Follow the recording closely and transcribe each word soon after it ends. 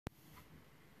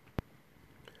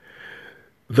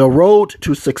The road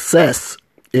to success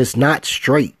is not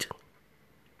straight.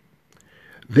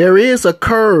 There is a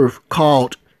curve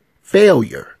called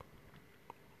failure,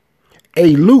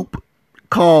 a loop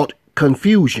called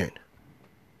confusion,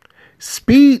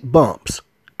 speed bumps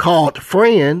called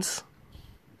friends,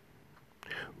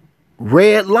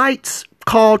 red lights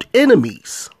called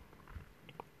enemies,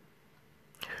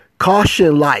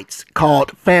 caution lights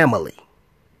called family.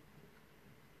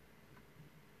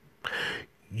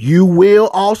 You will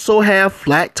also have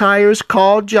flat tires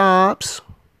called jobs.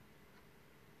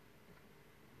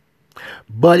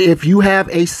 But if you have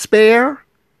a spare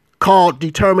called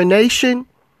determination,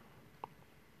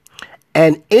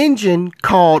 an engine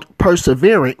called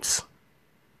perseverance,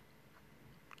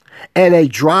 and a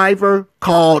driver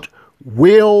called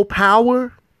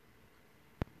willpower,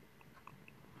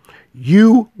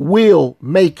 you will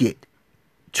make it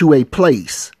to a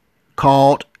place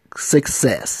called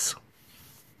success.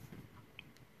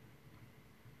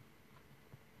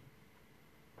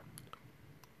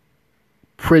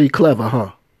 Pretty clever,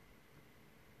 huh?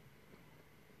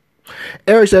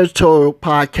 Eric's Editorial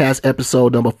Podcast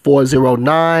episode number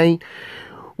 409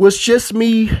 was just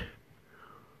me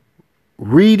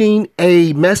reading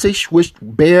a message which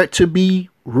bared to be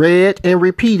read and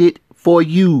repeated for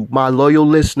you, my loyal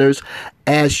listeners,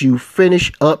 as you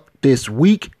finish up this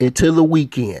week into the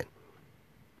weekend.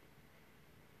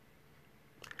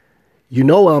 You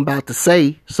know what I'm about to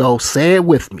say, so say it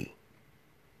with me.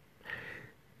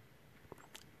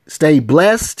 Stay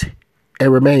blessed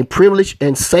and remain privileged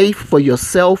and safe for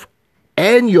yourself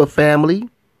and your family.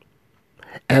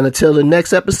 And until the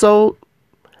next episode,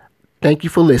 thank you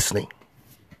for listening.